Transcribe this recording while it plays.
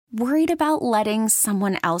Worried about letting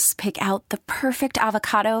someone else pick out the perfect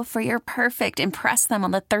avocado for your perfect impress them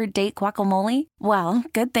on the third date guacamole? Well,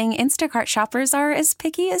 good thing Instacart shoppers are as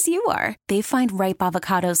picky as you are. They find ripe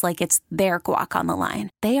avocados like it's their guac on the line.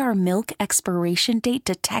 They are milk expiration date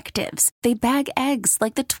detectives. They bag eggs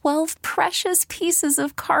like the 12 precious pieces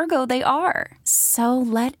of cargo they are. So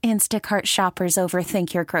let Instacart shoppers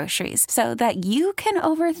overthink your groceries so that you can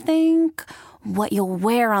overthink what you'll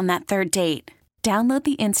wear on that third date. Download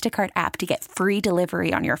the Instacart app to get free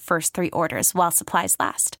delivery on your first 3 orders while supplies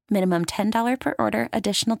last. Minimum $10 per order.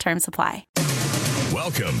 Additional terms apply.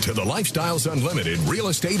 Welcome to the Lifestyles Unlimited Real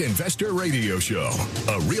Estate Investor Radio Show,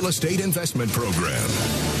 a real estate investment program.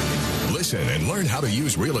 Listen and learn how to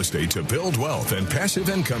use real estate to build wealth and passive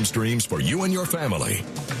income streams for you and your family.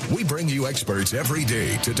 We bring you experts every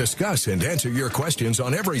day to discuss and answer your questions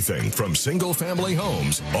on everything from single-family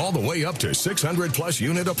homes all the way up to 600-plus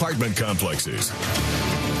unit apartment complexes.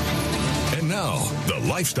 And now, the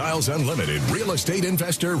Lifestyles Unlimited Real Estate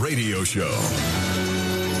Investor Radio Show.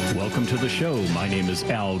 Welcome to the show. My name is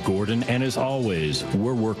Al Gordon, and as always,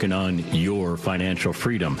 we're working on your financial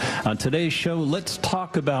freedom. On today's show, let's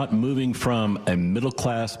talk about moving from a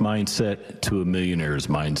middle-class mindset to a millionaire's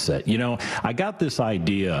mindset. You know, I got this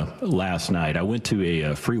idea last night. I went to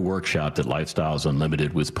a free workshop that Lifestyles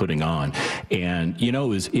Unlimited was putting on, and you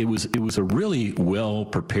know, it was a really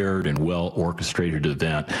well-prepared and well-orchestrated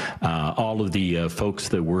event. All of the folks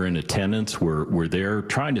that were in attendance were there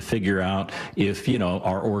trying to figure out if, you know,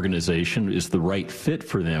 our organization is the right fit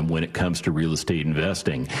for them when it comes to real estate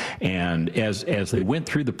investing. And as they went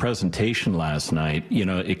through the presentation last night, you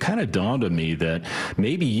know, it kind of dawned on me that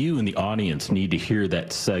maybe you in the audience need to hear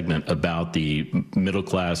that segment about the middle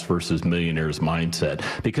class versus millionaires mindset,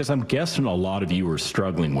 because I'm guessing a lot of you are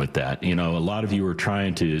struggling with that. You know, a lot of you are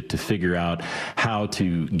trying to figure out how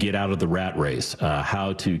to get out of the rat race,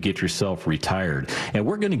 how to get yourself retired. And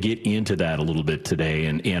we're going to get into that a little bit today.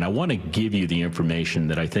 And I want to give you the information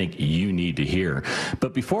that I think you need to hear.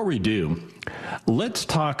 But before we do, let's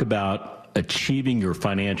talk about achieving your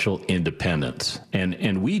financial independence.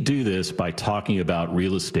 And we do this by talking about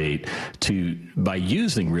real estate by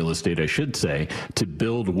using real estate, I should say, to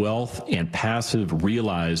build wealth and passive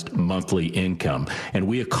realized monthly income. And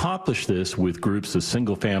we accomplish this with groups of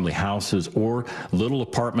single family houses or little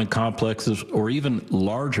apartment complexes or even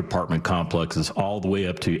large apartment complexes all the way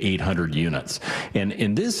up to 800 units.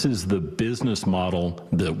 And this is the business model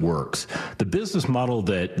that works. The business model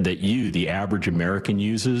that you, the average American,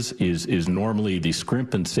 uses is normally the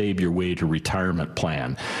scrimp and save your way to retirement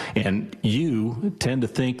plan. And you tend to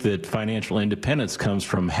think that financial independence comes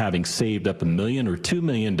from having saved up $1 million or $2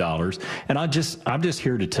 million. And I'm just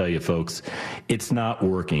here to tell you, folks, it's not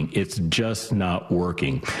working. It's just not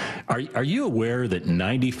working. Are you aware that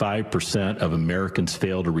 95% of Americans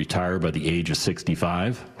fail to retire by the age of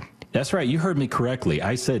 65? That's right. You heard me correctly.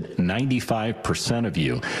 I said 95% of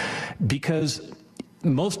you, because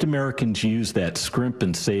most Americans use that scrimp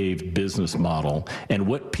and save business model, and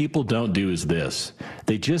what people don't do is this: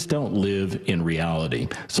 they just don't live in reality.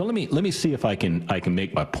 So let me see if I can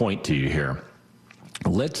make my point to you here.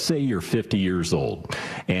 Let's say you're 50 years old,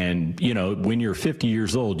 and you know, when you're 50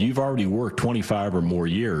 years old, you've already worked 25 or more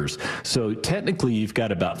years. So technically you've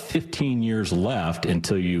got about 15 years left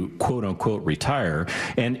until you quote unquote retire.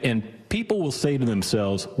 And people will say to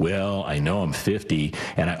themselves, well, I know I'm 50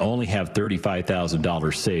 and I only have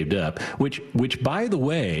 $35,000 saved up, which by the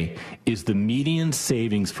way, is the median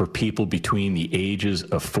savings for people between the ages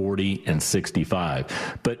of 40 and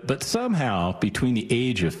 65. But somehow between the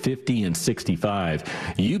age of 50 and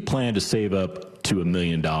 65, you plan to save up to $1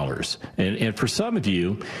 million. And for some of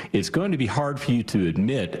you, it's going to be hard for you to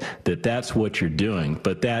admit that that's what you're doing,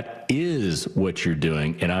 but that is what you're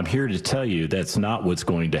doing. And I'm here to tell you that's not what's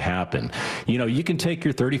going to happen. You know, you can take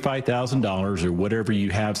your $35,000 or whatever you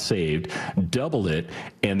have saved, double it,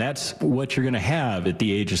 and that's what you're going to have at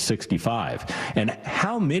the age of 65. And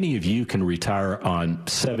how many of you can retire on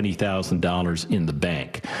 $70,000 in the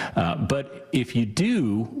bank? But if you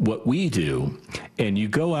do what we do and you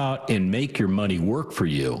go out and make your money work for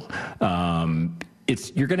you,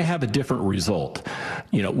 you're going to have a different result.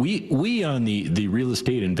 You know, we on the real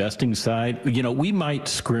estate investing side, you know, we might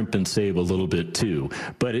scrimp and save a little bit too,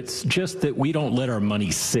 but it's just that we don't let our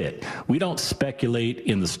money sit. We don't speculate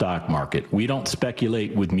in the stock market. We don't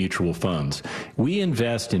speculate with mutual funds. We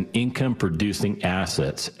invest in income producing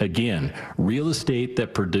assets. Again, real estate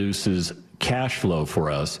that produces cash flow for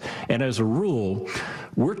us. And as a rule,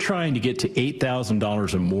 we're trying to get to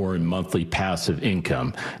 $8,000 or more in monthly passive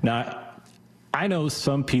income. Now, I know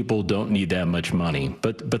some people don't need that much money,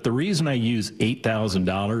 but the reason I use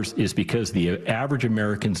 $8,000 is because the average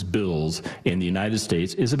American's bills in the United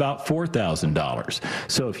States is about $4,000.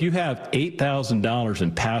 So if you have $8,000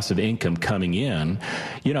 in passive income coming in,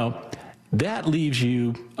 that leaves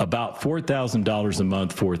you about $4,000 a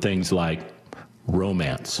month for things like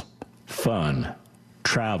romance, fun,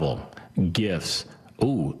 travel, gifts,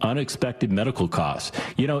 unexpected medical costs.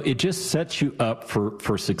 It just sets you up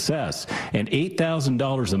for success. And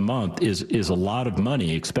 $8,000 a month is a lot of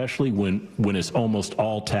money, especially when it's almost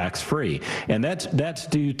all tax-free. And that's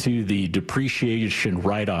due to the depreciation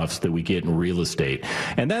write-offs that we get in real estate.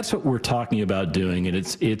 And that's what we're talking about doing. And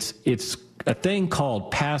it's a thing called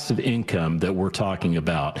passive income that we're talking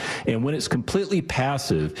about. And when it's completely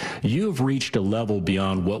passive, you've reached a level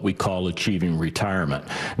beyond what we call achieving retirement.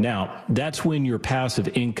 Now, that's when your passive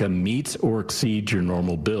income meets or exceeds your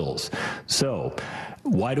normal bills. So,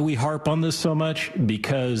 why do we harp on this so much?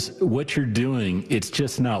 Because what you're doing, it's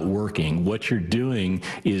just not working. What you're doing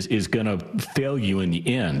is going to fail you in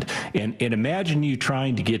the end. And imagine you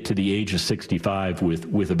trying to get to the age of 65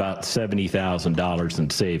 with about $70,000 in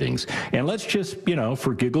savings. And let's just,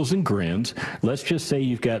 for giggles and grins, let's just say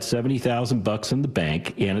you've got $70,000 in the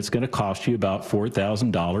bank and it's going to cost you about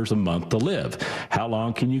 $4,000 a month to live. How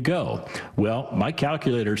long can you go? Well, my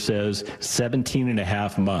calculator says 17 and a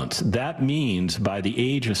half months. That means by the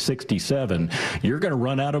age of 67, you're going to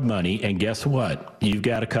run out of money. And guess what? You've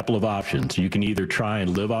got a couple of options. You can either try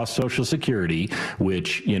and live off Social Security,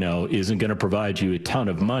 which, isn't going to provide you a ton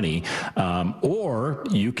of money, or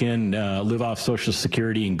you can live off Social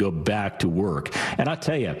Security and go back to work. And I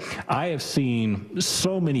tell you, I have seen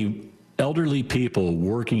so many elderly people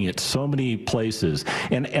working at so many places,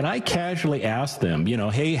 and I casually ask them,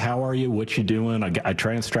 hey, how are you? What you doing? I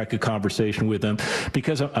try and strike a conversation with them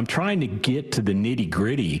because I'm trying to get to the nitty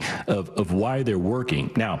gritty of why they're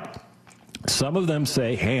working. Now, some of them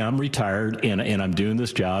say, hey, I'm retired and I'm doing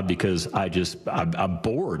this job because I'm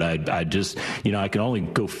bored. I just, I can only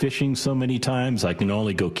go fishing so many times. I can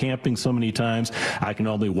only go camping so many times. I can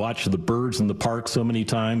only watch the birds in the park so many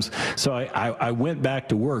times. So I went back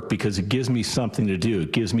to work because it gives me something to do.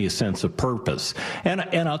 It gives me a sense of purpose.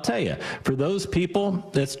 And I'll tell you, for those people,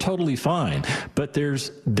 that's totally fine. But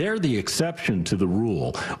they're the exception to the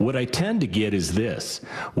rule. What I tend to get is this.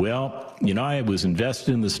 Well, I was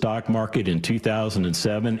invested in the stock market in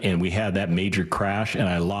 2007, and we had that major crash, and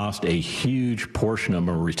I lost a huge portion of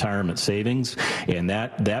my retirement savings, and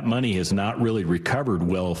that money has not really recovered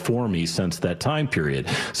well for me since that time period.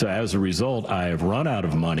 So as a result, I have run out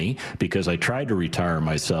of money because I tried to retire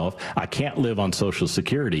myself. I can't live on Social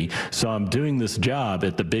Security, so I'm doing this job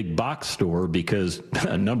at the big box store because,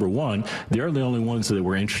 number one, they're the only ones that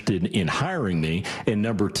were interested in hiring me, and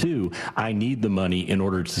number two, I need the money in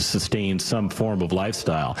order to sustain some form of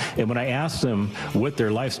lifestyle. And when I ask them what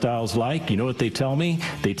their lifestyle's like, you know what they tell me?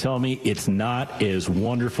 They tell me it's not as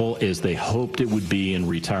wonderful as they hoped it would be in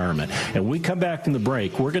retirement. And when we come back from the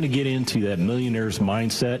break, we're going to get into that millionaire's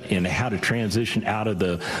mindset and how to transition out of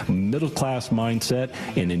the middle class mindset,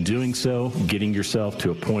 and in doing so, getting yourself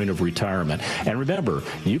to a point of retirement. And remember,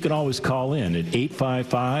 you can always call in at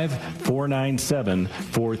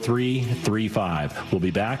 855-497-4335. We'll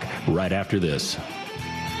be back right after this.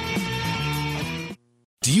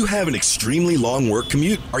 Do you have an extremely long work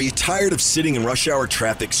commute? Are you tired of sitting in rush hour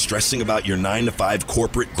traffic stressing about your 9-to-5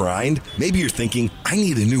 corporate grind? Maybe you're thinking, I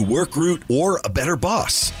need a new work route or a better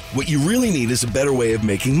boss. What you really need is a better way of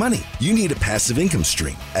making money. You need a passive income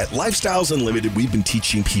stream. At Lifestyles Unlimited, we've been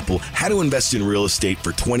teaching people how to invest in real estate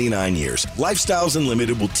for 29 years. Lifestyles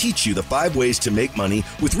Unlimited will teach you the 5 ways to make money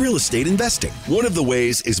with real estate investing. One of the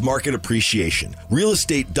ways is market appreciation. Real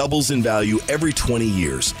estate doubles in value every 20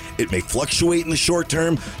 years. It may fluctuate in the short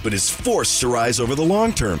term, but is forced to rise over the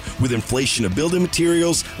long term with inflation of building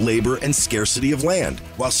materials, labor, and scarcity of land.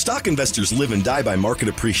 While stock investors live and die by market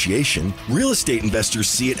appreciation, real estate investors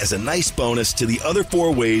see it as a nice bonus to the other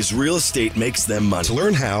 4 ways real estate makes them money. To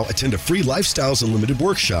learn how, attend a free Lifestyles Unlimited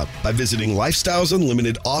workshop by visiting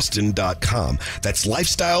lifestylesunlimitedaustin.com. That's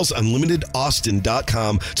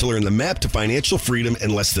lifestylesunlimitedaustin.com to learn the map to financial freedom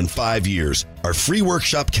in less than 5 years. Our free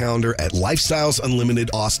workshop calendar at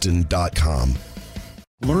lifestylesunlimitedaustin.com.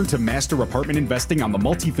 Learn to master apartment investing on the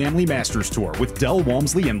Multifamily Masters Tour with Del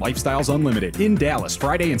Walmsley and Lifestyles Unlimited in Dallas,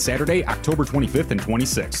 Friday and Saturday, October 25th and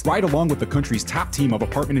 26th. Ride along with the country's top team of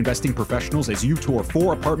apartment investing professionals as you tour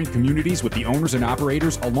 4 apartment communities with the owners and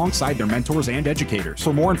operators alongside their mentors and educators.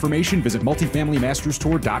 For more information, visit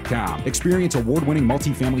multifamilymasterstour.com. Experience award-winning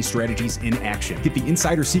multifamily strategies in action. Get the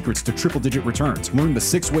insider secrets to triple-digit returns. Learn the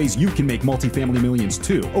 6 ways you can make multifamily millions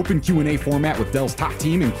too. Open Q&A format with Del's top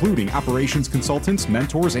team, including operations consultants,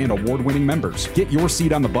 mentors, and award-winning members. Get your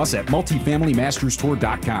seat on the bus at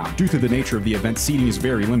multifamilymasterstour.com. Due to the nature of the event, seating is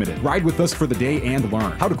very limited. Ride with us for the day and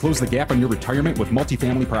learn how to close the gap on your retirement with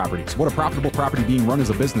multifamily properties, what a profitable property being run as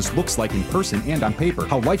a business looks like in person and on paper,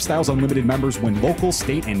 how Lifestyles Unlimited members win local,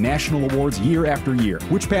 state, and national awards year after year,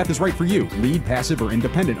 which path is right for you, lead, passive, or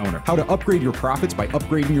independent owner, how to upgrade your profits by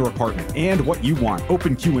upgrading your apartment, and what you want.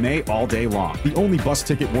 Open Q&A all day long. The only bus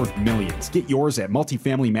ticket worth millions. Get yours at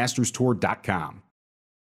multifamilymasterstour.com.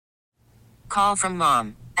 Call from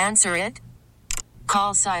mom. Answer it.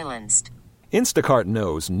 Call silenced. Instacart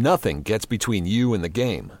knows nothing gets between you and the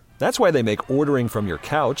game. That's why they make ordering from your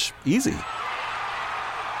couch easy.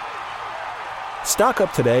 Stock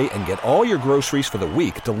up today and get all your groceries for the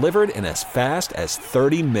week delivered in as fast as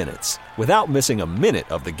 30 minutes without missing a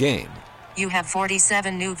minute of the game. You have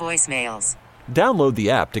 47 new voicemails. Download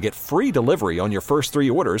the app to get free delivery on your first 3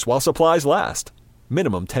 orders while supplies last.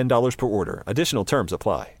 Minimum $10 per order. Additional terms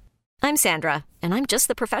apply. I'm Sandra, and I'm just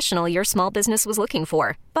the professional your small business was looking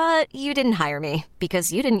for. But you didn't hire me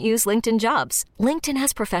because you didn't use LinkedIn Jobs. LinkedIn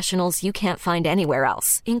has professionals you can't find anywhere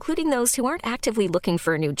else, including those who aren't actively looking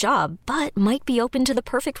for a new job, but might be open to the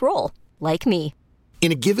perfect role, like me.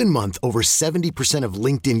 In a given month, over 70% of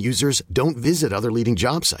LinkedIn users don't visit other leading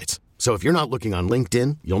job sites. So if you're not looking on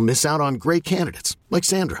LinkedIn, you'll miss out on great candidates, like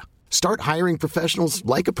Sandra. Start hiring professionals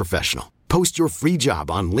like a professional. Post your free job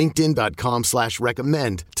on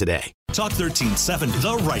linkedin.com/recommend today. Talk 13.7,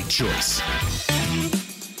 the right choice.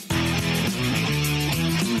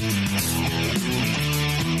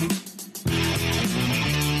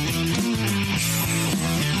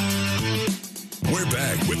 We're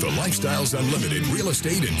back with the Lifestyles Unlimited Real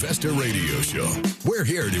Estate Investor Radio Show. We're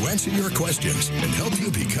here to answer your questions and help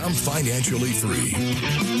you become financially free.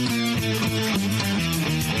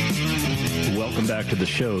 Welcome back to the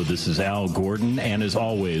show. This is Al Gordon, and as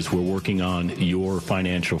always, we're working on your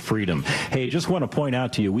financial freedom. Hey, just want to point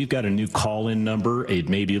out to you, we've got a new call-in number. It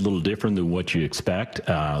may be a little different than what you expect,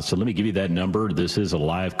 so let me give you that number. This is a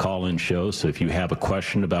live call-in show, so if you have a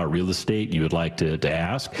question about real estate you would like to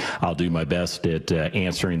ask, I'll do my best at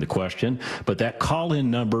answering the question. But that call-in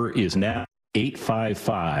number is now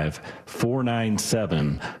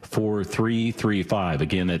 855-497-4335.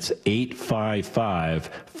 Again, it's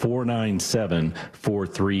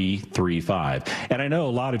 855-497-4335. And I know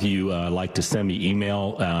a lot of you like to send me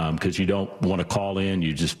email because you don't want to call in.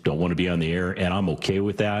 You just don't want to be on the air, and I'm okay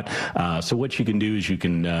with that. So what you can do is you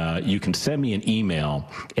can send me an email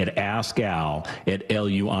at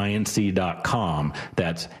askal@luinc.com.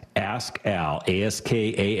 That's AskAl,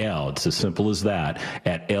 ASKAL, it's as simple as that,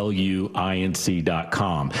 at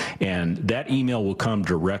luinc.com. And that email will come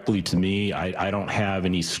directly to me. I don't have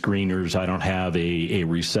any screeners. I don't have a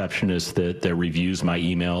receptionist that reviews my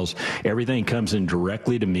emails. Everything comes in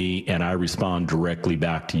directly to me, and I respond directly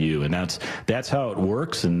back to you. And that's how it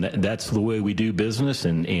works, and that's the way we do business,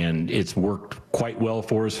 and it's worked quite well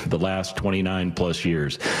for us for the last 29 plus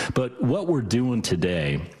years. But what we're doing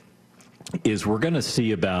today is we're going to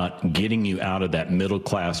see about getting you out of that middle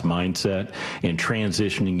class mindset and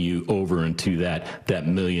transitioning you over into that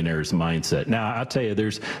millionaire's mindset. Now, I'll tell you,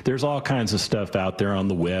 there's all kinds of stuff out there on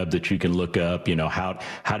the web that you can look up,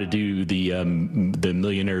 how to do the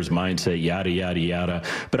millionaire's mindset, yada, yada, yada.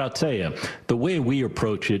 But I'll tell you, the way we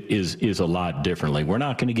approach it is a lot differently. We're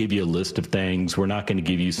not going to give you a list of things. We're not going to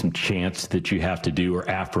give you some chants that you have to do or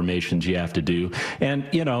affirmations you have to do. And,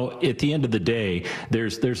 at the end of the day,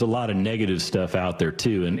 there's a lot of negative stuff out there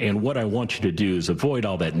too. And what I want you to do is avoid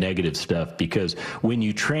all that negative stuff, because when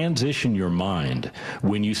you transition your mind,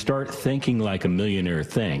 when you start thinking like a millionaire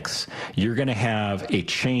thinks, you're going to have a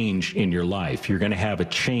change in your life. You're going to have a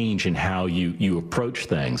change in how you approach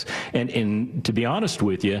things. And to be honest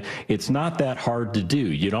with you, it's not that hard to do.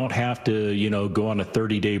 You don't have to, go on a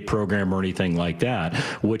 30-day program or anything like that.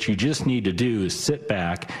 What you just need to do is sit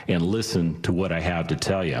back and listen to what I have to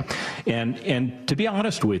tell you. And to be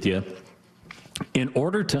honest with you, in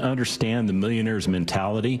order to understand the millionaire's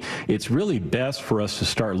mentality, it's really best for us to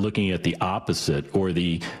start looking at the opposite, or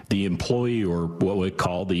the employee, or what we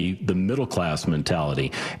call the middle class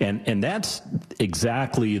mentality. And that's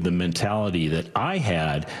exactly the mentality that I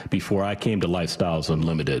had before I came to Lifestyles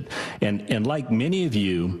Unlimited. And like many of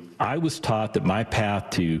you, I was taught that my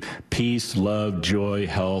path to peace, love, joy,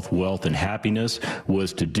 health, wealth, and happiness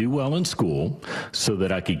was to do well in school so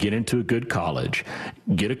that I could get into a good college,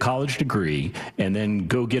 get a college degree, and then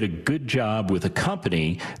go get a good job with a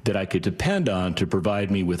company that I could depend on to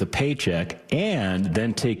provide me with a paycheck, and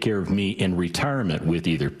then take care of me in retirement with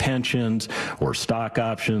either pensions or stock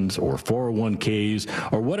options or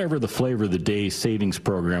 401ks or whatever the flavor of the day savings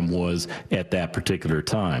program was at that particular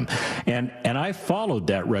time. And I followed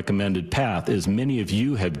that recommended path, as many of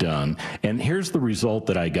you have done, and here's the result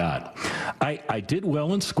that I got. I did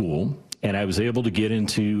well in school, and I was able to get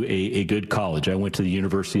into a good college. I went to the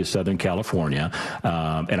University of Southern California,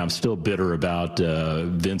 and I'm still bitter about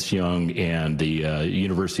Vince Young and the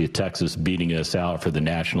University of Texas beating us out for the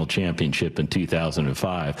national championship in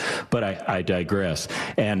 2005. But I digress.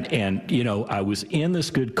 And you know, I was in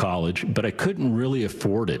this good college, but I couldn't really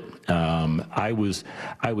afford it. I was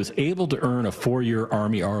able to earn a 4-year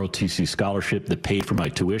Army ROTC scholarship that paid for my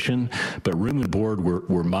tuition, but room and board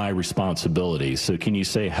were my responsibility. So can you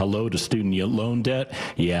say hello to student loan debt?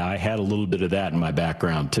 Yeah, I had a little bit of that in my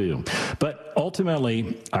background too. But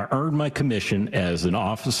ultimately, I earned my commission as an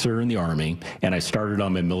officer in the Army, and I started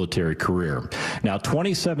on my military career. Now,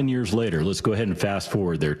 27 years later, let's go ahead and fast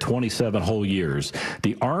forward there, 27 whole years,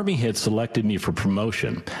 the Army had selected me for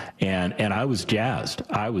promotion, and I was jazzed.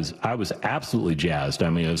 I was absolutely jazzed. I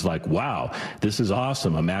mean, it was like, wow, this is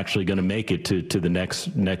awesome. I'm actually going to make it to the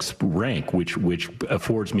next rank, which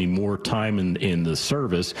affords me more time in the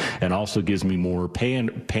service, and also gives me more pay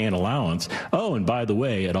and allowance. Oh, and by the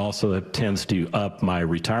way, it also tends to up my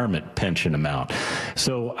retirement pension amount.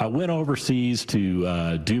 So I went overseas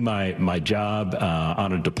to do my job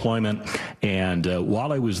on a deployment, and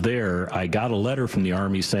while I was there, I got a letter from the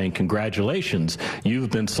Army saying, congratulations, you've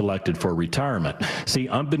been selected for retirement. See,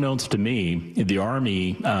 unbeknownst to me, the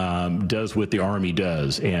Army does what the Army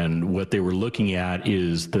does, and what they were looking at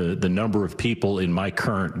is the number of people in my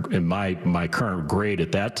current grade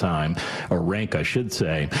at that time, or rank, I should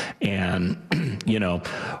say, and you know,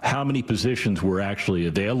 how many positions were actually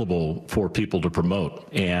available for people to promote.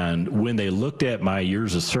 And when they looked at my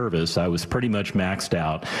years of service, I was pretty much maxed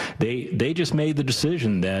out. They just made the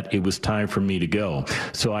decision that it was time for me to go.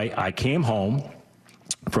 So I came home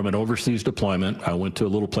from an overseas deployment. I went to a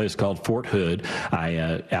little place called Fort Hood.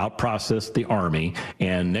 I out-processed the Army,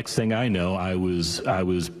 and next thing I know, I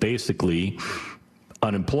was basically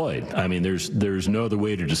unemployed. I mean, there's no other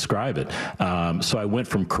way to describe it. So I went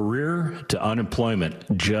from career to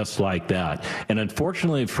unemployment just like that. And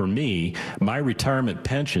unfortunately for me, my retirement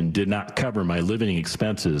pension did not cover my living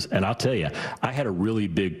expenses. And I'll tell you, I had a really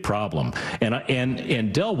big problem.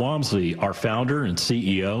 And Del Walmsley, our founder and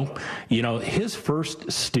CEO, you know, his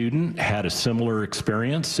first student had a similar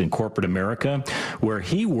experience in corporate America, where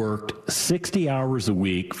he worked 60 hours a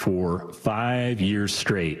week for 5 years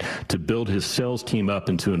straight to build his sales team up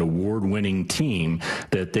into an award-winning team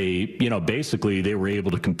that they, you know, basically they were able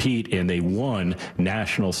to compete, and they won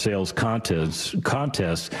national sales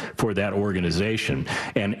contests for that organization.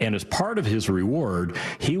 And as part of his reward,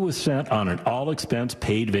 he was sent on an all-expense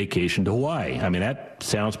paid vacation to Hawaii. I mean, that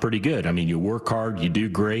sounds pretty good. I mean, you work hard, you do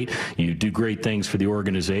great things for the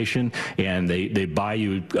organization, and they buy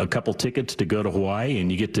you a couple tickets to go to Hawaii, and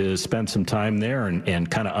you get to spend some time there and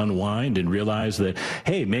kind of unwind and realize that,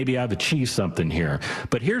 hey, maybe I've achieved something here.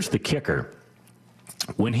 But here's the kicker.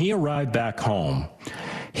 When he arrived back home,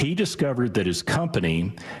 he discovered that his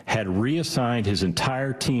company had reassigned his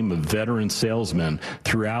entire team of veteran salesmen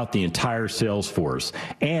throughout the entire sales force.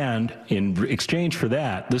 And in exchange for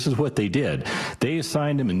that, this is what they did. They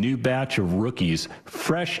assigned him a new batch of rookies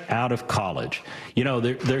fresh out of college. You know,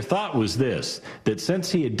 their thought was this, that since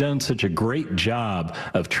he had done such a great job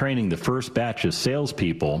of training the first batch of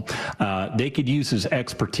salespeople, they could use his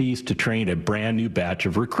expertise to train a brand new batch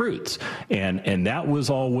of recruits. And that was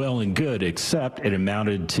all well and good, except it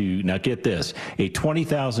amounted to, now get this, a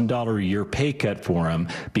 $20,000 a year pay cut for him,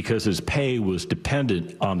 because his pay was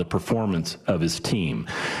dependent on the performance of his team.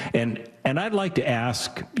 And I'd like to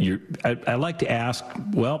ask,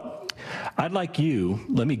 well, I'd like you,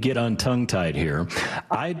 let me get untongue-tied here.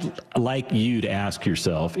 I'd like you to ask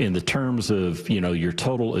yourself, in the terms of, your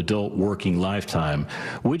total adult working lifetime,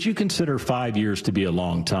 would you consider 5 years to be a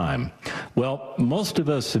long time? Well, most of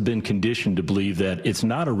us have been conditioned to believe that it's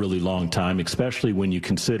not a really long time, especially when you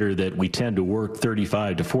consider that we tend to work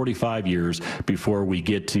 35 to 45 years before we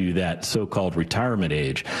get to that so-called retirement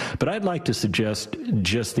age. But I'd like to suggest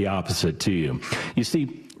just the opposite to you. You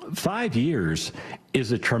see, 5 years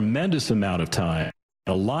is a tremendous amount of time.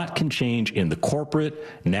 A lot can change in the corporate,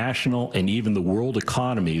 national, and even the world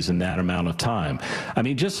economies in that amount of time. I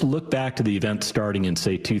mean, just look back to the events starting in,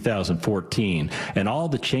 say, 2014, and all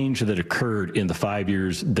the change that occurred in the 5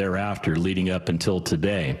 years thereafter leading up until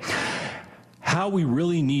today. How we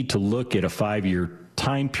really need to look at a 5-year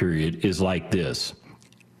time period is like this.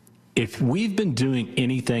 If we've been doing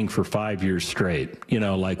anything for 5 years straight,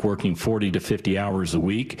 like working 40 to 50 hours a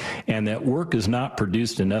week, and that work has not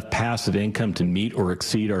produced enough passive income to meet or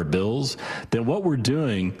exceed our bills, then what we're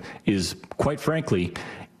doing is, quite frankly,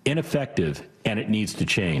 ineffective, and it needs to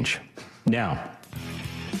change. Now,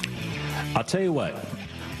 I'll tell you what.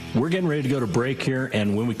 We're getting ready to go to break here,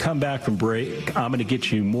 and when we come back from break, I'm going to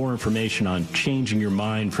get you more information on changing your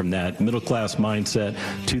mind from that middle-class mindset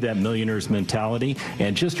to that millionaire's mentality.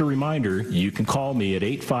 And just a reminder, you can call me at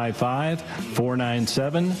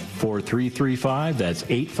 855-497-4335. That's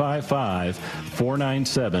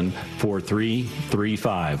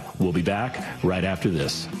 855-497-4335. We'll be back right after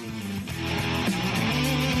this.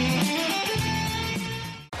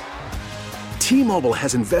 T-Mobile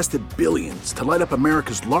has invested billions to light up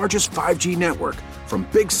America's largest 5G network, from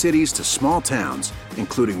big cities to small towns,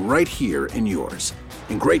 including right here in yours.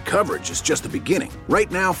 And great coverage is just the beginning. Right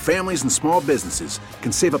now, families and small businesses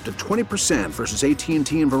can save up to 20% versus AT&T and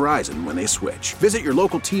Verizon when they switch. Visit your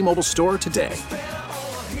local T-Mobile store today.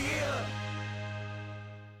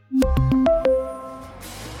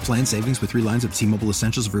 Plan savings with 3 lines of T-Mobile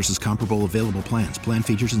Essentials versus comparable available plans. Plan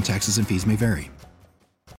features and taxes and fees may vary.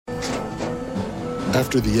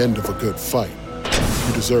 After the end of a good fight,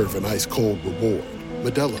 you deserve an ice-cold reward.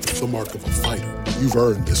 Modelo is the mark of a fighter. You've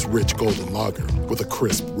earned this rich golden lager with a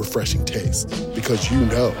crisp, refreshing taste. Because you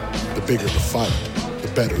know, the bigger the fight, the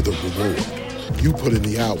better the reward. You put in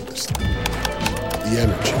the hours, the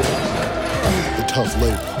energy, the tough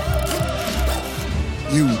labor.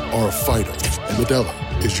 You are a fighter, and Modelo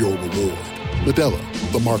is your reward. Modelo,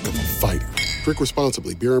 the mark of a fighter. Drink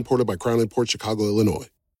responsibly. Beer imported by Crown Imports, Chicago, Illinois.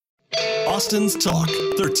 Austin's Talk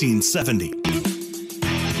 1370.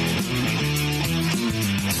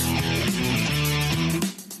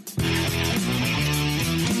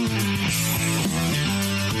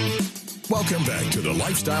 Welcome back to the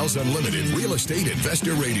Lifestyles Unlimited Real Estate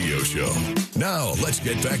Investor Radio Show. Now, let's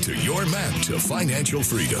get back to your map to financial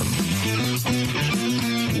freedom.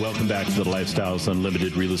 Welcome back to the Lifestyles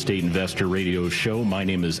Unlimited Real Estate Investor Radio Show. My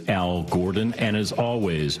name is Al Gordon, and as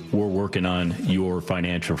always, we're working on your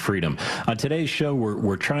financial freedom. On today's show,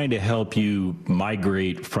 we're trying to help you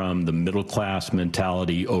migrate from the middle-class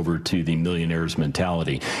mentality over to the millionaire's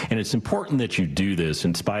mentality. And it's important that you do this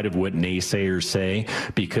in spite of what naysayers say,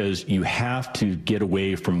 because you have to get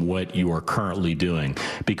away from what you are currently doing,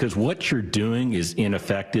 because what you're doing is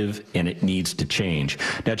ineffective and it needs to change.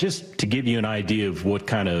 Now, just to give you an idea of what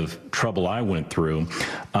kind of trouble I went through,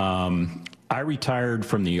 I retired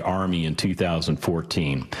from the Army in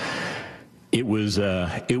 2014. It was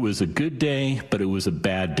a good day, but it was a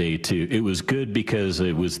bad day too. It was good because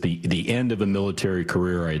it was the end of a military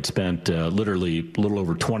career. I had spent literally a little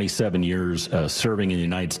over 27 years serving in the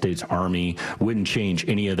United States Army. Wouldn't change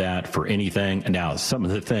any of that for anything. And now, some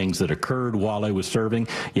of the things that occurred while I was serving,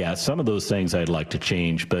 some of those things I'd like to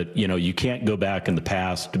change. But you can't go back in the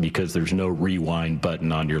past because there's no rewind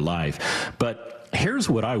button on your life. But here's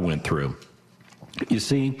what I went through. You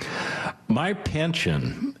see, my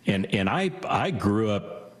pension, and I grew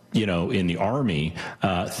up, in the Army,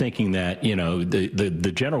 thinking that,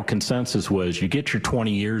 the general consensus was you get your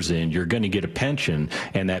 20 years in, you're going to get a pension,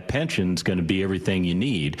 and that pension's going to be everything you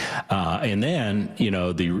need. And then,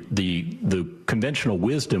 the conventional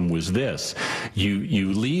wisdom was this: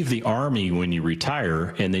 you leave the Army when you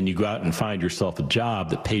retire, and then you go out and find yourself a job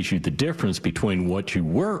that pays you the difference between what you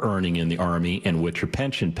were earning in the Army and what your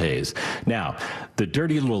pension pays. Now, the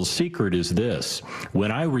dirty little secret is this: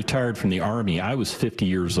 when I retired from the Army, I was 50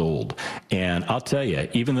 years old. And I'll tell you,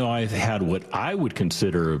 even though I had what I would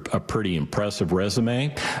consider a pretty impressive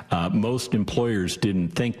resume, most employers didn't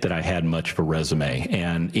think that I had much of a resume.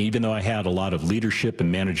 And even though I had a lot of leadership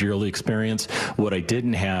and managerial experience, what I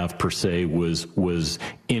didn't have per se was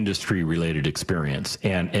industry-related experience.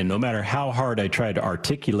 And no matter how hard I tried to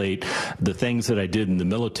articulate the things that I did in the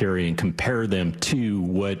military and compare them to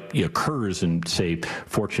what occurs in, say,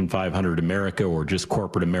 Fortune 500 America or just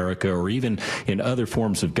corporate America or even in other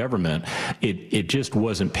forms of government, it just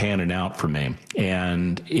wasn't panning out for me.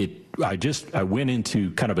 And I went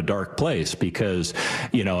into kind of a dark place because,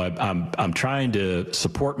 I'm trying to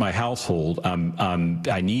support my household.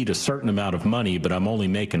 I need a certain amount of money, but I'm only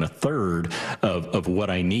making a third of what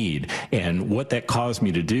I need. And what that caused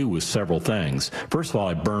me to do was several things. First of all,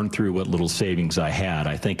 I burned through what little savings I had.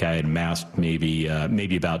 I think I had amassed maybe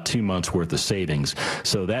about 2 months worth of savings.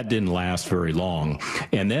 So that didn't last very long.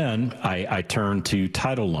 And then I turned to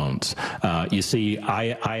title loans. You see,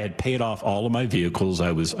 I had paid off all of my vehicles.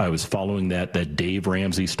 I was following that Dave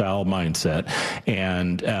Ramsey style mindset.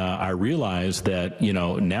 And I realized that,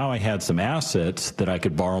 now I had some assets that I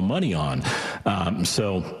could borrow money on.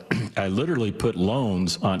 So I literally put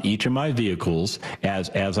loans on each of my vehicles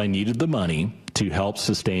as I needed the money to help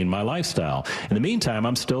sustain my lifestyle. In the meantime,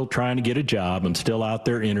 I'm still trying to get a job. I'm still out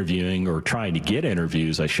there interviewing, or trying to get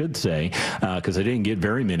interviews, I should say, because I didn't get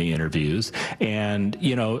very many interviews. And,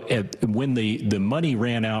 when the money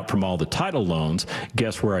ran out from all the title loans,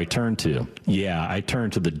 guess where I turned to? Yeah, I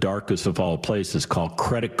turned to the darkest of all places, called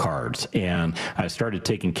credit cards. And I started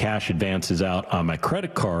taking cash advances out on my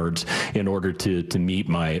credit cards in order to meet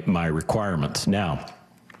my requirements. Now,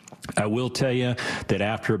 I will tell you that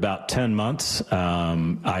after about 10 months,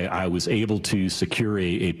 I was able to secure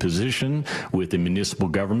a position with the municipal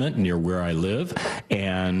government near where I live.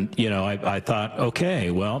 And, I thought,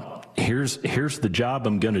 okay, well, here's the job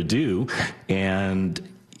I'm going to do. And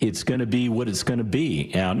it's going to be what it's going to be.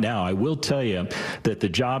 Now, I will tell you that the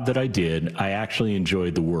job that I did, I actually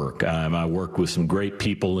enjoyed the work. I worked with some great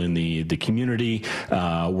people in the community,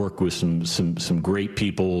 worked with some great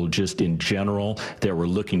people just in general that were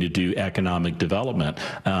looking to do economic development.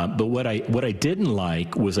 But what I didn't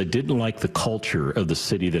like was I didn't like the culture of the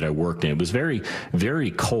city that I worked in. It was very, very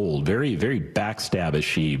cold, very, very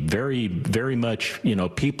backstabbish-y, very, very much,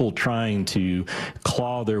 people trying to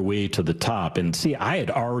claw their way to the top. And see, I had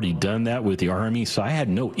already done that with the Army, so I had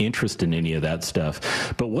no interest in any of that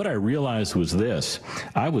stuff. But what I realized was this: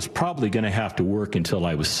 I was probably going to have to work until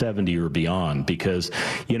I was 70 or beyond, because,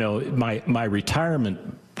 my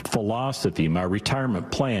retirement philosophy, my retirement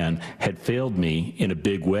plan had failed me in a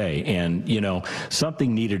big way. And,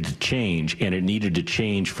 something needed to change, and it needed to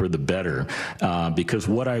change for the better, because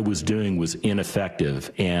what I was doing was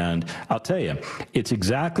ineffective. And I'll tell you, it's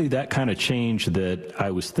exactly that kind of change that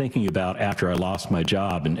I was thinking about after I lost my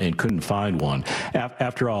job and couldn't find one.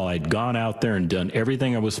 After all, I'd gone out there and done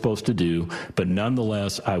everything I was supposed to do, but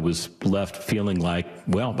nonetheless, I was left feeling like,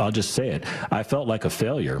 well, I'll just say it, I felt like a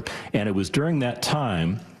failure. And it was during that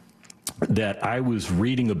time that I was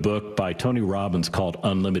reading a book by Tony Robbins called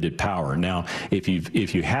Unlimited Power. Now, if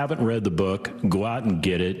you haven't read the book, go out and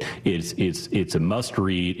get it. It's a must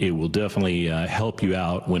read. It will definitely help you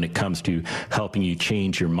out when it comes to helping you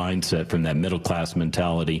change your mindset from that middle class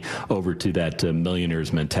mentality over to that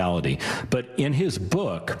millionaire's mentality. But in his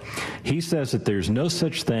book, he says that there's no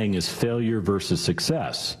such thing as failure versus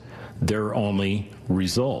success. There are only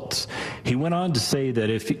results. He went on to say that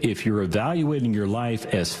if you're evaluating your life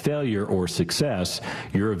as failure or success,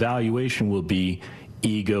 your evaluation will be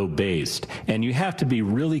ego-based. And you have to be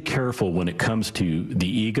really careful when it comes to the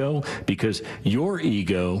ego, because your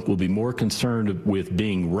ego will be more concerned with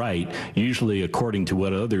being right, usually according to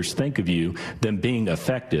what others think of you, than being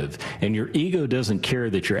effective. And your ego doesn't care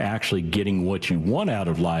that you're actually getting what you want out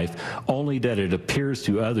of life, only that it appears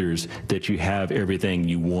to others that you have everything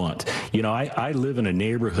you want. I live in a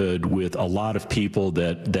neighborhood with a lot of people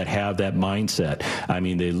that have that mindset. I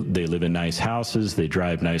mean, they live in nice houses, they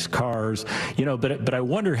drive nice cars, but I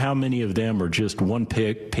wonder how many of them are just one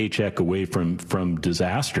paycheck away from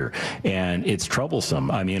disaster, and it's troublesome.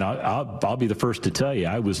 I mean, I'll be the first to tell you,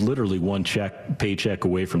 I was literally one paycheck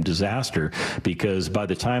away from disaster, because by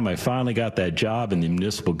the time I finally got that job in the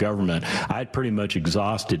municipal government, I'd pretty much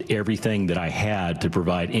exhausted everything that I had to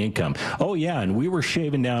provide income. Oh yeah, and we were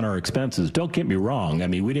shaving down our expenses. Don't get me wrong. I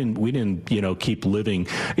mean, we didn't keep living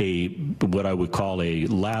what I would call a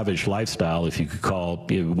lavish lifestyle, if you could call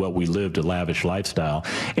what we lived a lavish lifestyle. lifestyle.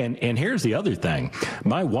 And here's the other thing.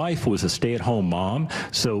 My wife was a stay-at-home mom,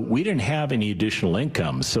 so we didn't have any additional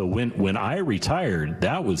income. So when I retired,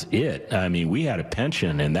 that was it. I mean, we had a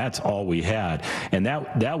pension, and that's all we had. And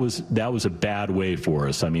that was a bad way for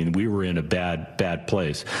us. I mean, we were in a bad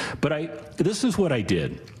place. But this is what I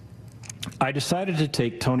did. I decided to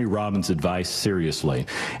take Tony Robbins' advice seriously.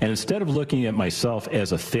 And instead of looking at myself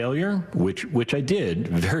as a failure, which I did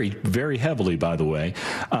very, very heavily, by the way,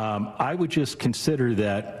 I would just consider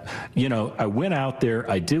that, I went out there,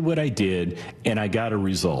 I did what I did, and I got a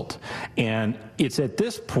result. And it's at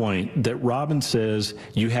this point that Robbins says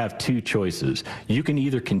you have two choices. You can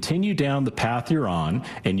either continue down the path you're on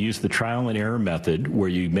and use the trial and error method, where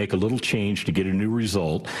you make a little change to get a new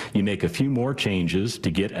result, you make a few more changes to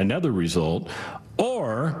get another result,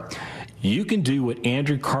 or you can do what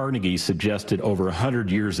Andrew Carnegie suggested over 100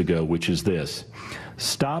 years ago, which is this: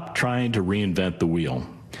 stop trying to reinvent the wheel.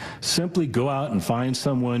 Simply go out and find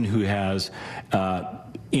someone who has,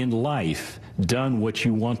 in life, done what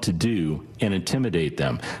you want to do and intimidate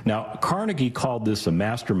them. Now, Carnegie called this a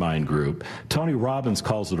mastermind group. Tony Robbins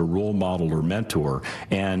calls it a role model or mentor.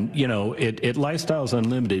 And, at Lifestyles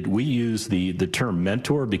Unlimited, we use the term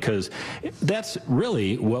mentor because that's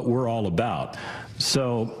really what we're all about.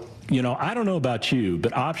 So, I don't know about you,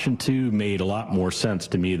 but option 2 made a lot more sense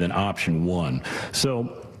to me than option 1.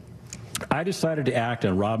 So I decided to act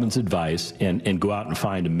on Robbins' advice and go out and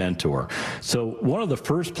find a mentor. So one of the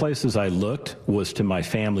first places I looked was to my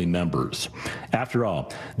family members. After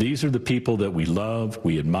all, these are the people that we love,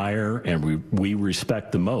 we admire, and we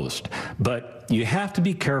respect the most. But you have to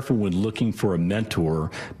be careful when looking for a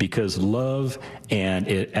mentor, because love and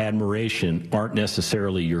admiration aren't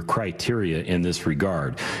necessarily your criteria in this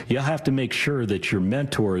regard. You'll have to make sure that your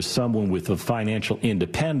mentor is someone with a financial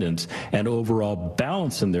independence and overall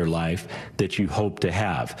balance in their life that you hope to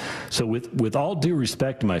have. So with all due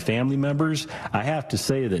respect to my family members, I have to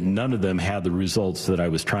say that none of them had the results that I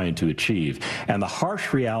was trying to achieve. And the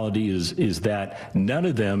harsh reality is that none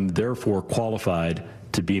of them therefore qualified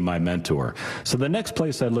to be my mentor. So the next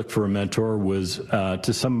place I looked for a mentor was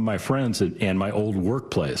to some of my friends and my old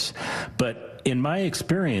workplace. But in my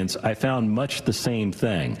experience, I found much the same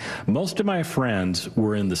thing. Most of my friends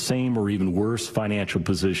were in the same or even worse financial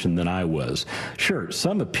position than I was. Sure,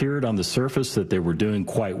 some appeared on the surface that they were doing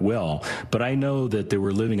quite well, but I know that they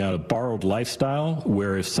were living out a borrowed lifestyle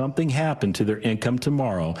where if something happened to their income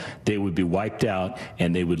tomorrow, they would be wiped out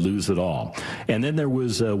and they would lose it all. And then there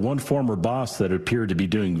was one former boss that appeared to be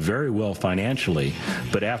doing very well financially,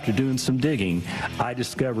 but after doing some digging, I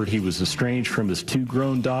discovered he was estranged from his 2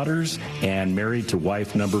 grown daughters and married to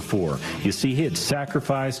wife number 4. You see, he had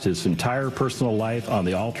sacrificed his entire personal life on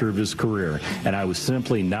the altar of his career, and I was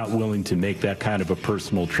simply not willing to make that kind of a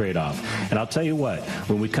personal trade-off. And I'll tell you what,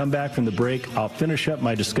 when we come back from the break, I'll finish up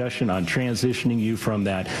my discussion on transitioning you from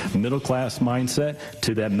that middle-class mindset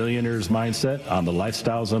to that millionaire's mindset on the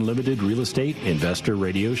Lifestyles Unlimited Real Estate Investor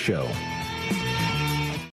Radio Show.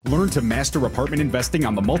 Learn to master apartment investing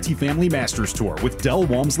on the Multifamily Masters Tour with Del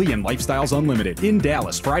Walmsley and Lifestyles Unlimited in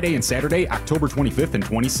Dallas, Friday and Saturday, October 25th and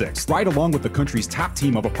 26th. Ride along with the country's top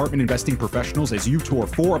team of apartment investing professionals as you tour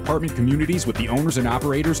 4 apartment communities with the owners and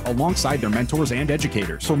operators alongside their mentors and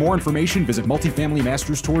educators. For more information, visit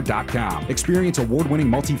multifamilymasterstour.com. Experience award-winning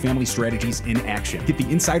multifamily strategies in action. Get the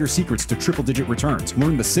insider secrets to triple-digit returns.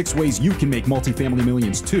 Learn the 6 ways you can make multifamily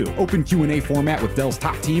millions too. Open Q&A format with Del's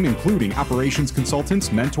top team, including operations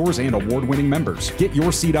consultants, mentors, and award-winning members. Get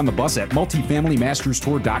your seat on the bus at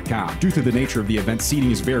multifamilymasterstour.com. Due to the nature of the event, seating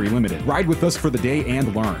is very limited. Ride with us for the day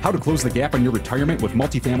and learn how to close the gap on your retirement with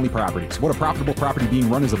multifamily properties, what a profitable property being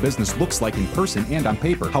run as a business looks like in person and on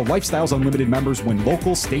paper, how Lifestyles Unlimited members win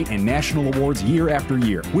local, state, and national awards year after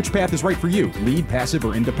year, which path is right for you, lead, passive,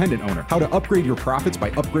 or independent owner, how to upgrade your profits by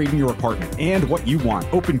upgrading your apartment, and what you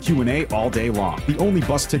want. Open Q&A all day long. The only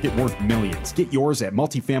bus ticket worth millions. Get yours at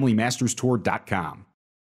multifamilymasterstour.com.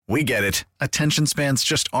 We get it. Attention spans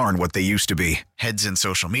just aren't what they used to be. Heads in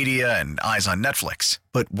social media and eyes on Netflix.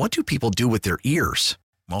 But what do people do with their ears?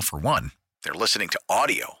 Well, for one, they're listening to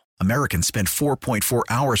audio. Americans spend 4.4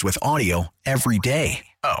 hours with audio every day.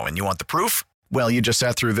 Oh, and you want the proof? Well, you just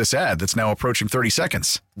sat through this ad that's now approaching 30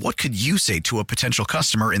 seconds. What could you say to a potential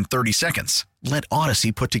customer in 30 seconds? Let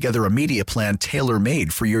Odyssey put together a media plan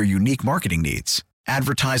tailor-made for your unique marketing needs.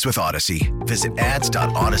 Advertise with Odyssey. Visit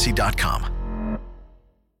ads.odyssey.com.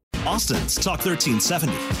 Austin's Talk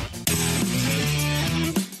 1370.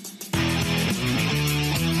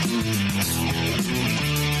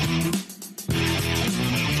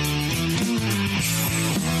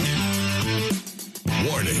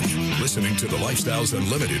 Warning. Listening to the Lifestyles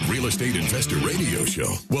Unlimited Real Estate Investor Radio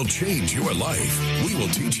Show will change your life. We will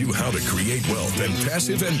teach you how to create wealth and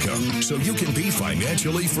passive income so you can be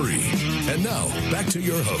financially free. And now, back to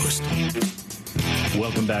your host.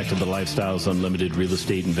 Welcome back to the Lifestyles Unlimited Real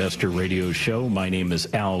Estate Investor Radio Show. My name is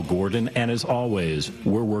Al Gordon, and as always,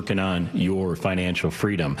 we're working on your financial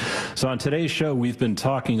freedom. So on today's show, we've been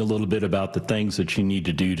talking a little bit about the things that you need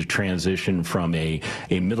to do to transition from a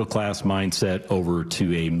middle-class mindset over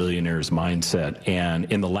to a millionaire's mindset. And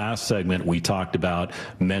in the last segment, we talked about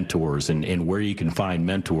mentors and where you can find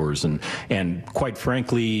mentors. And quite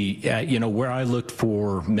frankly, where I looked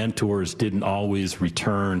for mentors didn't always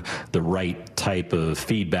return the right type of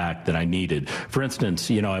feedback that I needed. For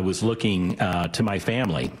instance, I was looking to my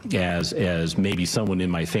family as maybe someone in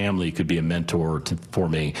my family could be a mentor for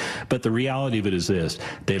me. But the reality of it is this: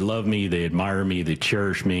 they love me, they admire me, they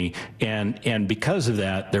cherish me, and because of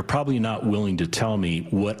that, they're probably not willing to tell me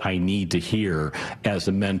what I need to hear as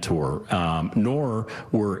a mentor. Nor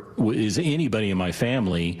is anybody in my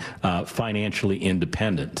family financially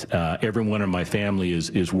independent. Everyone in my family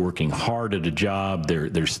is working hard at a job.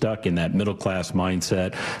 They're stuck in that middle class mindset.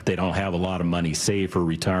 They don't have a lot of money saved for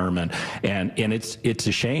retirement, and it's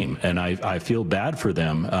a shame, and I feel bad for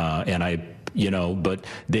them, but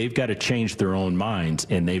they've got to change their own minds,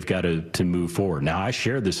 and they've got to move forward. Now, I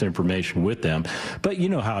share this information with them, but you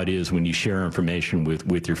know how it is when you share information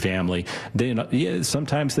with your family.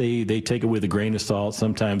 Sometimes they take it with a grain of salt.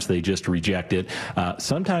 Sometimes they just reject it.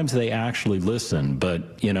 Sometimes they actually listen,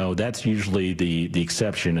 but that's usually the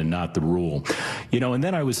exception and not the rule. And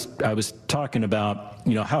then I was talking about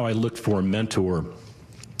how I looked for a mentor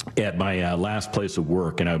at my last place of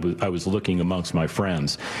work, and I was looking amongst my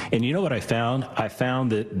friends, and you know what I found? I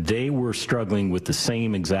found that they were struggling with the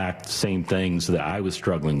same things that I was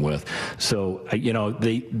struggling with. So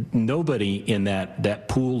nobody in that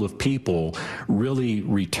pool of people really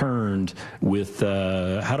returned with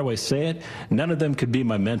how do I say it? None of them could be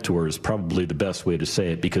my mentors, probably the best way to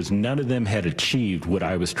say it, because none of them had achieved what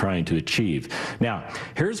I was trying to achieve. Now,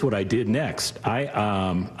 here's what I did next.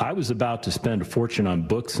 I was about to spend a fortune on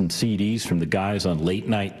books and CDs from the guys on late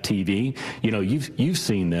night TV. You've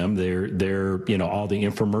seen them. They're all the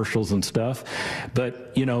infomercials and stuff.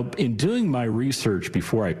 But in doing my research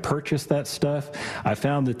before I purchased that stuff, I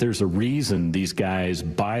found that there's a reason these guys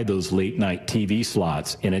buy those late night TV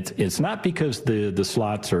slots, and it's not because the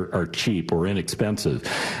slots are cheap or inexpensive.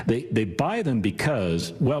 They buy them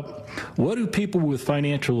because, well, what do people with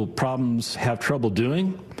financial problems have trouble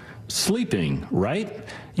doing? Sleeping, right?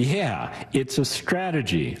 Yeah, it's a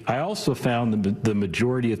strategy. I also found the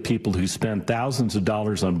majority of people who spend thousands of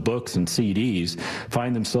dollars on books and CDs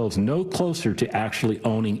find themselves no closer to actually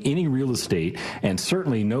owning any real estate, and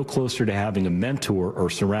certainly no closer to having a mentor or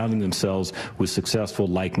surrounding themselves with successful,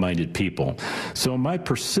 like-minded people. So in my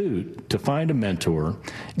pursuit to find a mentor,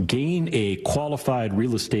 gain a qualified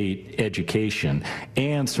real estate education,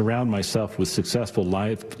 and surround myself with successful,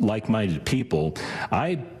 like-minded people,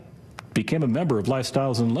 I became a member of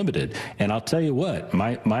Lifestyles Unlimited, and I'll tell you what,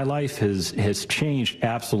 my life has changed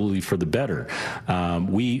absolutely for the better.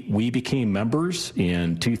 We became members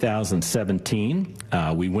in 2017.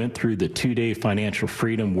 We went through the 2-day financial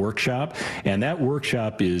freedom workshop, and that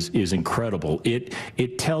workshop is incredible.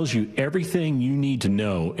 It tells you everything you need to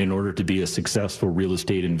know in order to be a successful real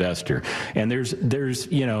estate investor. And it's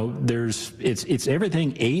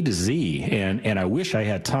everything A to Z, and I wish I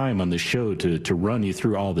had time on the show to run you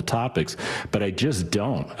through all the topics, but I just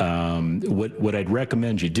don't. What I'd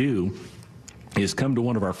recommend you do is come to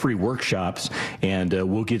one of our free workshops, and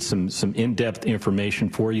we'll get some in-depth information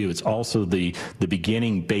for you. It's also the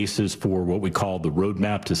beginning basis for what we call the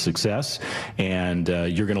roadmap to success, and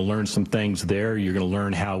you're going to learn some things there. You're going to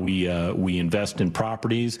learn how we invest in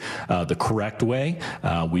properties the correct way.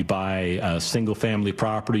 We buy single-family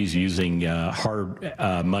properties using hard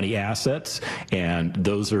money assets, and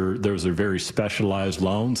those are very specialized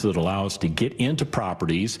loans that allow us to get into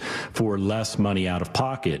properties for less money out of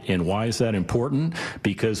pocket. And why is that important?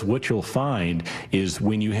 Because what you'll find is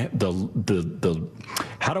when you have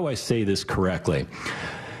how do I say this correctly?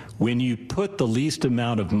 When you put the least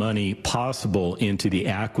amount of money possible into the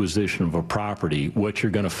acquisition of a property, what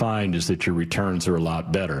you're going to find is that your returns are a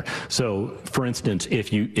lot better. So, for instance,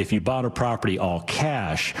 if you bought a property all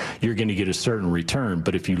cash, you're going to get a certain return.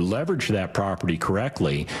 But if you leverage that property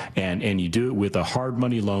correctly and you do it with a hard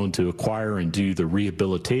money loan to acquire and do the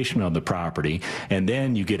rehabilitation on the property, and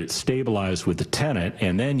then you get it stabilized with the tenant,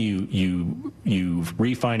 and then you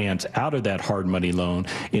refinance out of that hard money loan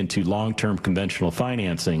into long-term conventional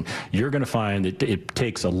financing, you're going to find that it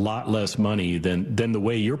takes a lot less money than the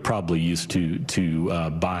way you're probably used to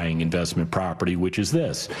buying investment property, which is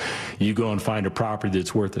this. You go and find a property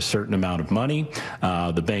that's worth a certain amount of money.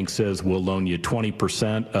 The bank says we'll loan you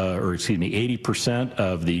 80%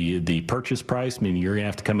 of the purchase price, meaning you're going to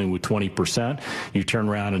have to come in with 20%. You turn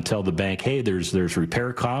around and tell the bank, hey, there's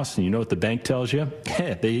repair costs, and you know what the bank tells you?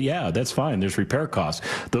 Yeah, that's fine. There's repair costs.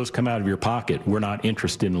 Those come out of your pocket. We're not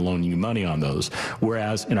interested in loaning you money on those.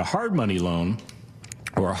 Whereas in a hard money loan,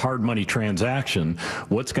 or a hard money transaction,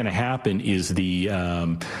 what's going to happen is the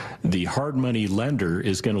hard money lender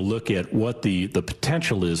is going to look at what the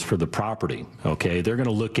potential is for the property. Okay, they're going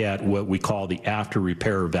to look at what we call the after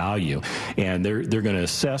repair value, and they're going to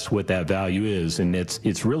assess what that value is, and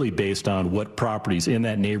it's really based on what properties in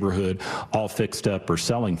that neighborhood all fixed up are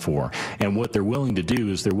selling for. And what they're willing to do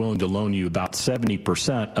is they're willing to loan you about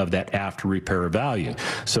 70% of that after repair value.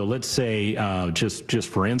 So let's say just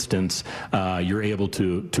for instance, you're able to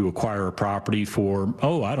acquire a property for,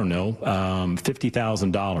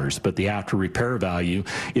 $50,000, but the after repair value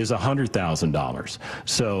is $100,000.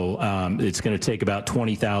 So it's going to take about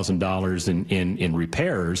 $20,000 in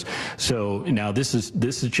repairs. So now this is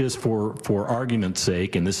just for argument's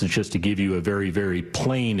sake, and this is just to give you a very, very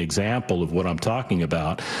plain example of what I'm talking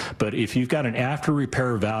about. But if you've got an after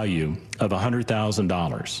repair value of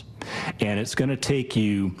 $100,000, and it's going to take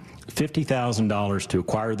you $50,000 to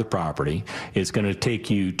acquire the property, it's going to take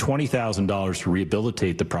you $20,000 to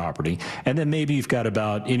rehabilitate the property, and then maybe you've got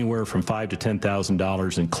about anywhere from $5,000 to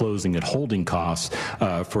 $10,000 in closing and holding costs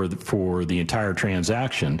for the entire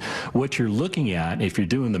transaction. What you're looking at, if you're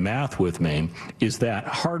doing the math with me, is that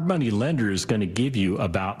hard money lender is going to give you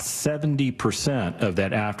about 70% of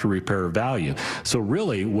that after repair value. So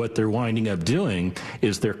really what they're winding up doing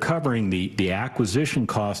is they're covering the acquisition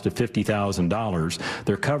cost of $50,000,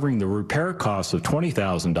 they're covering the repair costs of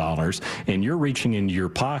 $20,000, and you're reaching into your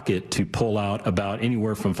pocket to pull out about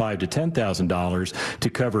anywhere from $5,000 to $10,000 to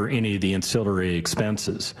cover any of the ancillary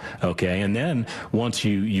expenses. Okay, and then once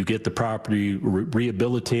you get the property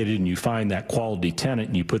rehabilitated and you find that quality tenant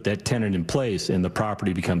and you put that tenant in place and the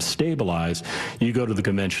property becomes stabilized, you go to the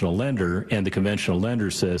conventional lender, and the conventional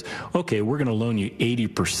lender says, okay, we're going to loan you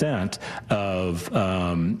 80% of,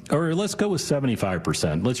 or let's go with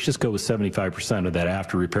 75%. Let's just go with 75% of that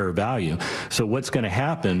after repair value. So what's going to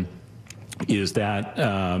happen is that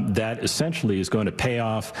that essentially is going to pay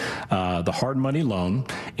off the hard money loan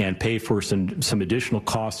and pay for some additional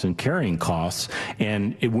costs and carrying costs.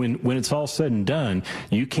 And when it's all said and done,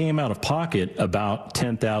 you came out of pocket about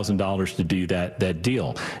 $10,000 to do that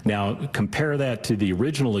deal. Now compare that to the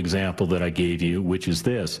original example that I gave you, which is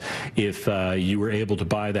this: if you were able to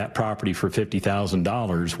buy that property for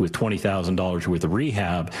 $50,000 with $20,000 worth of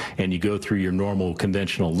rehab, and you go through your normal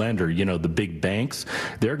conventional lender, you know, the big banks,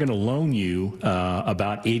 they're going to loan you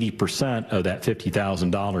about 80% of that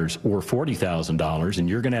 $50,000 or $40,000, and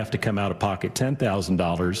you're going to have to come out of pocket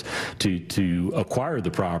 $10,000 to acquire the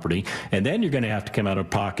property, and then you're going to have to come out of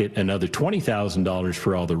pocket another $20,000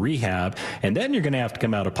 for all the rehab, and then you're going to have to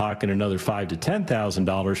come out of pocket another $5,000 to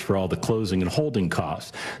 $10,000 for all the closing and holding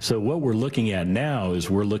costs. So what we're looking at now is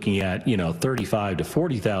we're looking at $35,000 to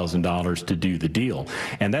 $40,000 to do the deal,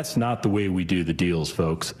 and that's not the way we do the deals,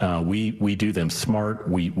 folks. We do them smart.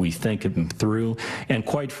 We think of them through, and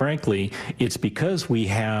quite frankly, it's because we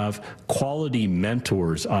have quality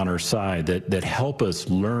mentors on our side that help us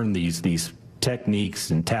learn these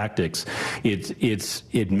techniques and tactics.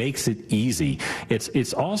 It makes it easy.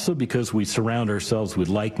 It's also because we surround ourselves with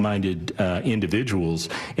like-minded individuals,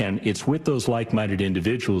 and it's with those like-minded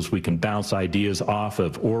individuals we can bounce ideas off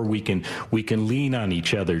of, or we can lean on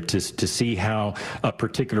each other to see how a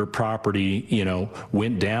particular property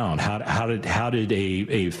went down. How did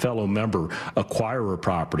a fellow member acquire a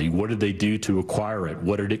property? What did they do to acquire it?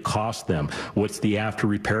 What did it cost them? What's the after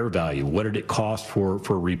repair value? What did it cost for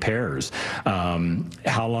repairs?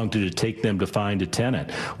 How long did it take them to find a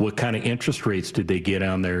tenant? What kind of interest rates did they get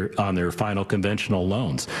on their final conventional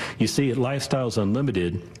loans? You see, at Lifestyles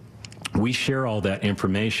Unlimited, we share all that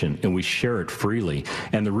information, and we share it freely.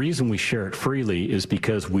 And the reason we share it freely is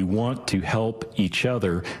because we want to help each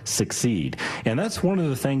other succeed. And that's one of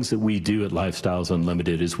the things that we do at Lifestyles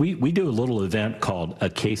Unlimited is we do a little event called a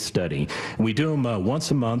case study. And we do them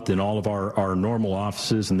once a month in all of our normal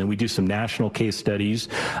offices, and then we do some national case studies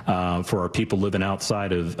for our people living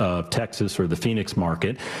outside of Texas or the Phoenix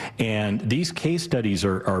market. And these case studies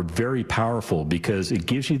are very powerful because it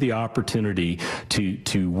gives you the opportunity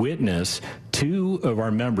to witness two of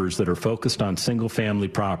our members that are focused on single-family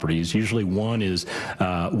properties. Usually one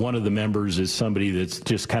of the members is somebody that's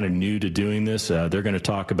just kind of new to doing this. They're going to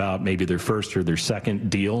talk about maybe their first or their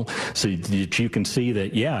second deal, so that you can see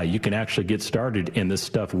that, yeah, you can actually get started and this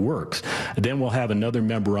stuff works. Then we'll have another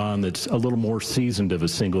member on that's a little more seasoned of a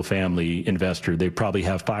single-family investor. They probably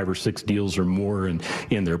have 5 or 6 deals or more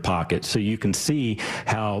in their pocket. So you can see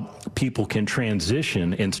how people can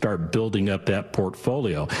transition and start building up that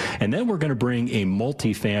portfolio. And then we're going to bring a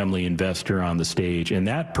multifamily investor on the stage, and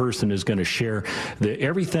that person is going to share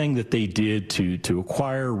everything that they did to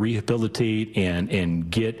acquire, rehabilitate, and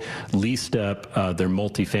get leased up their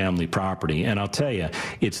multifamily property. And I'll tell you,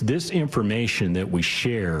 it's this information that we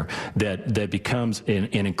share that becomes an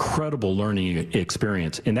incredible learning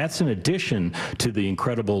experience. And that's in addition to the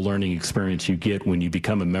incredible learning experience you get when you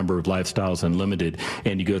become a member of Lifestyles Unlimited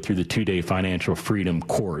and you go through the 2-day financial freedom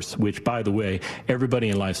course, which, by the way, everybody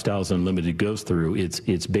in Lifestyles Unlimited goes through.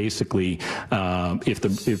 It's basically,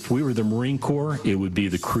 if we were the Marine Corps, it would be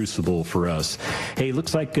the crucible for us. Hey,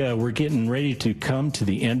 looks like we're getting ready to come to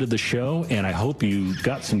the end of the show, and I hope you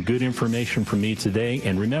got some good information from me today.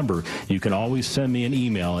 And remember, you can always send me an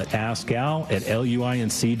email at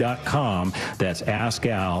askal@luinc.com. That's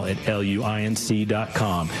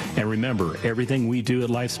askal@luinc.com. And remember, everything we do at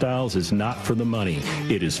Lifestyles is not for the money.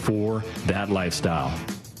 It is for that lifestyle.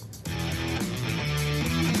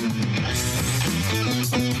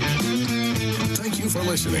 Thank you for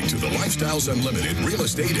listening to the Lifestyles Unlimited Real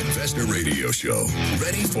Estate Investor Radio Show.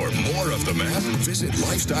 Ready for more of the map? Visit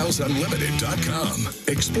lifestylesunlimited.com.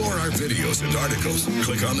 Explore our videos and articles.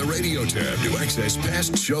 Click on the radio tab to access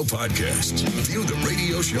past show podcasts. View the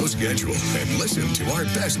radio show schedule and listen to our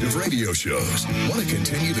best of radio shows. Want to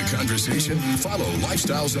continue the conversation? Follow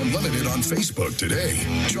Lifestyles Unlimited on Facebook today.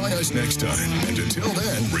 Join us next time. And until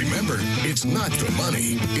then, remember, it's not the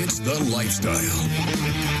money, it's the lifestyle.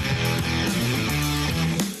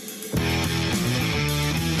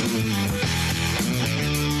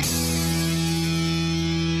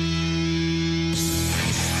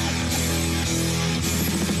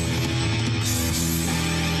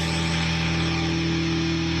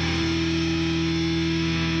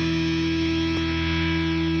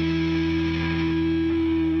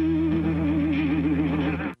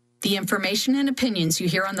 The information and opinions you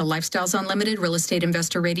hear on the Lifestyles Unlimited Real Estate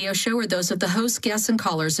Investor Radio Show are those of the hosts, guests, and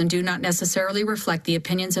callers and do not necessarily reflect the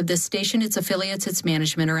opinions of this station, its affiliates, its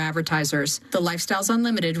management, or advertisers. The Lifestyles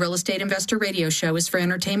Unlimited Real Estate Investor Radio Show is for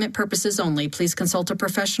entertainment purposes only. Please consult a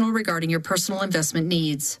professional regarding your personal investment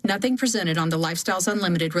needs. Nothing presented on the Lifestyles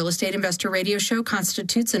Unlimited Real Estate Investor Radio Show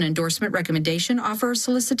constitutes an endorsement, recommendation, offer, or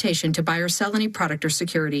solicitation to buy or sell any product or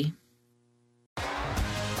security.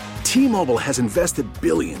 T-Mobile has invested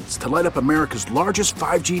billions to light up America's largest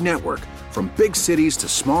 5G network, from big cities to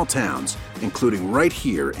small towns, including right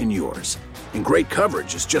here in yours. And great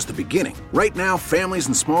coverage is just the beginning. Right now, families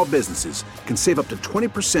and small businesses can save up to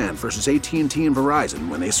 20% versus AT&T and Verizon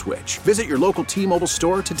when they switch. Visit your local T-Mobile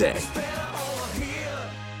store today.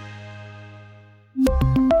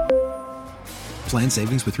 Plan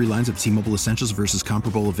savings with 3 lines of T-Mobile Essentials versus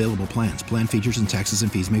comparable available plans. Plan features and taxes and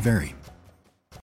fees may vary.